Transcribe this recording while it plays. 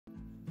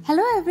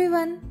Hello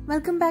everyone,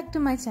 welcome back to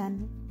my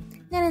channel.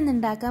 ഞാൻ ഇന്ന്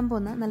ഉണ്ടാക്കാൻ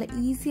പോകുന്ന നല്ല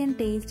ഈസി ആൻഡ്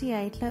ടേസ്റ്റി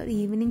ആയിട്ടുള്ള ഒരു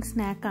ഈവനിങ്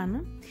സ്നാക്കാണ്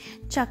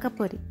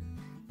ചക്കപ്പൊരി.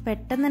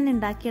 പെട്ടെന്ന് തന്നെ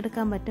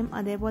ഉണ്ടാക്കിയെടുക്കാൻ പറ്റും,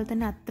 അതേപോലെ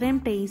തന്നെ അത്രയും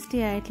ടേസ്റ്റി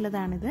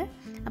ആയിട്ടുള്ളതാണിത്.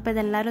 അപ്പോൾ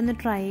ഇതെല്ലാവരും ഒന്ന്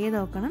ട്രൈ ചെയ്ത്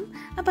നോക്കണം.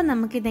 അപ്പോൾ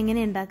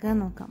നമുക്കിതെങ്ങനെ ഉണ്ടാക്കാൻ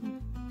നോക്കാം.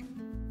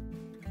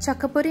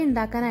 ചക്കപ്പൊരി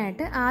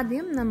ഉണ്ടാക്കാനായിട്ട്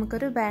ആദ്യം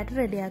നമുക്കൊരു ബാറ്റർ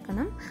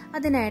റെഡിയാക്കണം.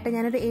 അതിനായിട്ട്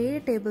ഞാനൊരു 7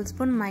 ടേബിൾ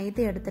സ്പൂൺ മൈദ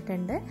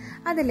എടുത്തിട്ടുണ്ട്.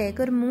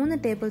 അതിലേക്ക് ഒരു 3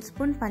 ടേബിൾ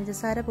സ്പൂൺ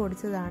പഞ്ചസാര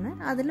പൊടിച്ചതാണ്.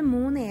 അതിൽ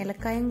 3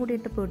 ഏലക്കായും കൂടി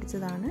ഇട്ട്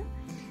പൊടിച്ചതാണ്.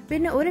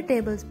 പിന്നെ 1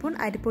 ടേബിൾ സ്പൂൺ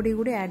അരിപ്പൊടി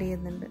കൂടി ആഡ്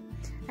ചെയ്യുന്നുണ്ട്.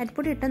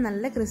 അരിപ്പൊടി ഇട്ട്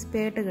നല്ല ക്രിസ്പി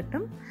ആയിട്ട്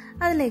കിട്ടും.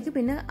 അതിലേക്ക്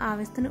പിന്നെ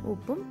ആവശ്യത്തിന്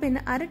ഉപ്പും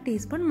പിന്നെ 1/2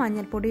 ടീസ്പൂൺ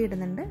മഞ്ഞൾപ്പൊടി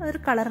ഇടുന്നുണ്ട്,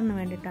 ഒരു കളറിന്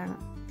വേണ്ടിയിട്ടാണ്.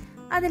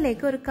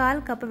 അതിലേക്ക് ഒരു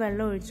 1/4 കപ്പ്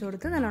വെള്ളം ഒഴിച്ചു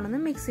കൊടുത്ത്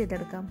നല്ലോണം മിക്സ്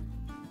ചെയ്തെടുക്കാം.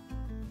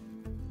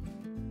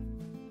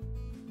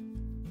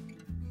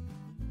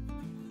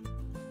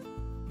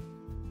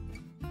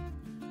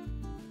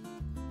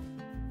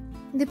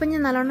 ഇതിപ്പോൾ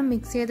ഞാൻ നല്ലോണം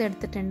മിക്സ്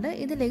ചെയ്തെടുത്തിട്ടുണ്ട്.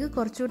 ഇതിലേക്ക്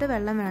കുറച്ചുകൂടെ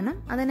വെള്ളം വേണം.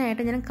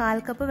 അതിനായിട്ട് ഞാൻ 1/4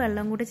 കപ്പ്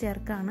വെള്ളം കൂടി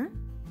ചേർക്കുകയാണ്.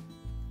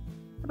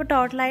 അപ്പോൾ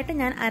ടോട്ടലായിട്ട്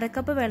ഞാൻ 1/2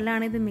 കപ്പ്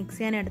വെള്ളമാണ് ഇത് മിക്സ്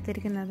ചെയ്യാൻ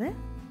എടുത്തിരിക്കുന്നത്.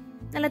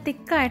 നല്ല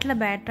തിക്കായിട്ടുള്ള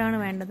ബാറ്ററാണ്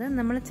വേണ്ടത്.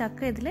 നമ്മൾ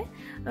ചക്ക ഇതിൽ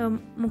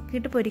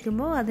മുക്കിയിട്ട്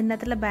പൊരിക്കുമ്പോൾ അതിൻ്റെ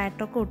അകത്തുള്ള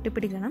ബാറ്ററൊക്കെ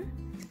ഒട്ടിപ്പിടിക്കണം.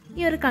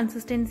 ഈ ഒരു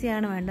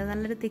കൺസിസ്റ്റൻസിയാണ് വേണ്ടത്.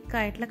 നല്ലൊരു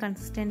തിക്കായിട്ടുള്ള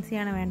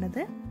കൺസിസ്റ്റൻസിയാണ്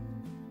വേണ്ടത്.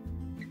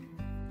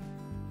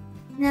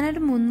 ഞാനൊരു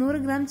 300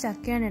 ഗ്രാം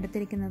ചക്കയാണ്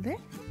എടുത്തിരിക്കുന്നത്.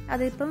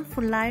 അതിപ്പം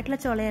ഫുള്ളായിട്ടുള്ള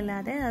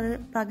ചുളയല്ലാതെ അത്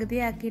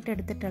പകുതിയാക്കിയിട്ട്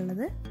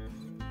എടുത്തിട്ടുള്ളത്.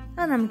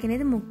 അത് നമുക്കിനി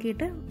ഇത്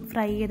മുക്കിയിട്ട്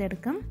ഫ്രൈ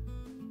ചെയ്തെടുക്കാം.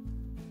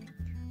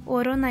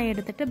 ഓരോന്നായി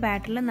എടുത്തിട്ട്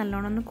ബാറ്ററിൽ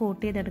നല്ലോണം ഒന്ന്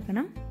കോട്ട്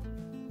ചെയ്തെടുക്കണം.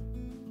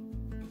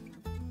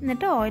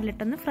 എന്നിട്ട്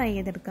ഓയിലിട്ടൊന്ന് ഫ്രൈ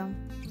ചെയ്തെടുക്കാം.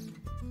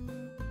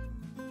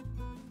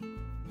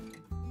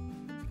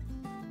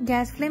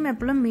 ഗ്യാസ് ഫ്ലെയിം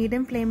എപ്പോഴും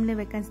മീഡിയം ഫ്ലെയിമിൽ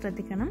വെക്കാൻ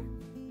ശ്രദ്ധിക്കണം.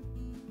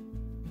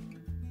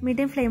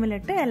 മീഡിയം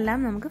ഫ്ലെയിമിലിട്ട് എല്ലാം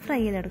നമുക്ക്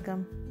ഫ്രൈ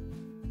ചെയ്തെടുക്കാം.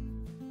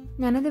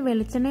 ഞാനത്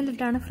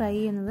വെളിച്ചെണ്ണയിലിട്ടാണ് ഫ്രൈ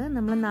ചെയ്യുന്നത്.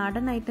 നമ്മൾ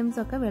നാടൻ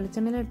ഐറ്റംസൊക്കെ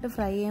വെളിച്ചെണ്ണയിലിട്ട്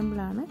ഫ്രൈ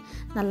ചെയ്യുമ്പോഴാണ്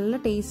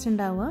നല്ല ടേസ്റ്റ്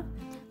ഉണ്ടാവുക.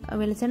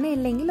 വെളിച്ചെണ്ണ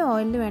ഇല്ലെങ്കിൽ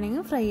ഓയിലിൽ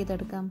വേണമെങ്കിൽ ഫ്രൈ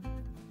ചെയ്തെടുക്കാം.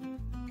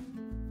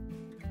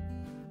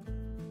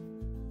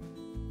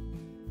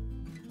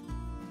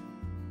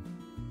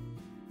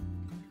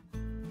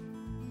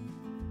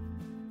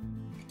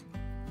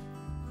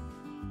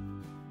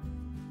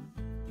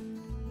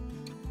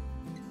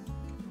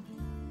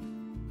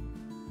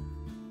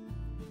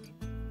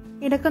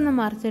 ഇടയ്ക്കൊന്ന്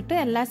മറിച്ചിട്ട്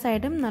എല്ലാ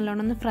സൈഡും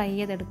നല്ലോണം ഒന്ന് ഫ്രൈ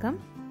ചെയ്തെടുക്കാം.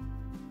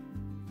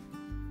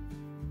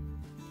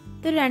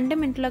 ഇതൊരു 2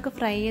 മിനിറ്റിലൊക്കെ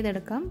ഫ്രൈ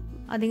ചെയ്തെടുക്കാം.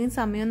 അധികം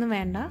സമയമൊന്നും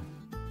വേണ്ട.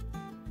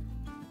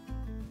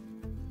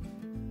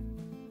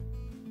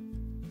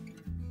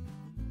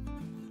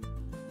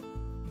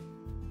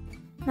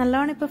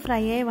 നല്ലോണം ഇപ്പോൾ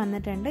ഫ്രൈ ആയി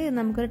വന്നിട്ടുണ്ട്. ഇത്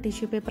നമുക്കൊരു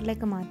ടിഷ്യൂ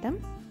പേപ്പറിലേക്ക് മാറ്റാം.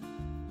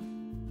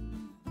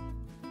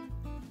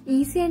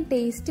 ഈസി ആൻഡ്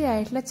ടേസ്റ്റി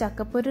ആയിട്ടുള്ള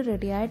ചക്കപ്പൊരി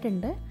റെഡി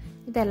ആയിട്ടുണ്ട്.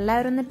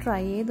 ഇതെല്ലാവരും ഒന്ന്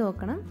ട്രൈ ചെയ്ത്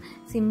നോക്കണം.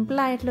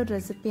 സിമ്പിളായിട്ടുള്ളൊരു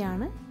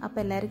റെസിപ്പിയാണ്. അപ്പോൾ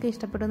എല്ലാവർക്കും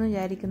ഇഷ്ടപ്പെടുമെന്ന്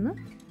വിചാരിക്കുന്നു.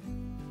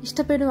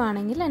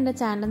 ഇഷ്ടപ്പെടുവാണെങ്കിൽ എൻ്റെ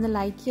ചാനൽ ഒന്ന്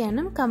ലൈക്ക്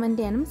ചെയ്യാനും കമൻറ്റ്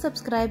ചെയ്യാനും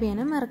സബ്സ്ക്രൈബ്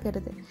ചെയ്യാനും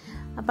മറക്കരുത്.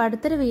 അപ്പോൾ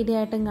അടുത്തൊരു വീഡിയോ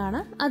ആയിട്ടും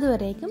കാണാം.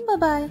 അതുവരേക്കും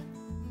ബൈ.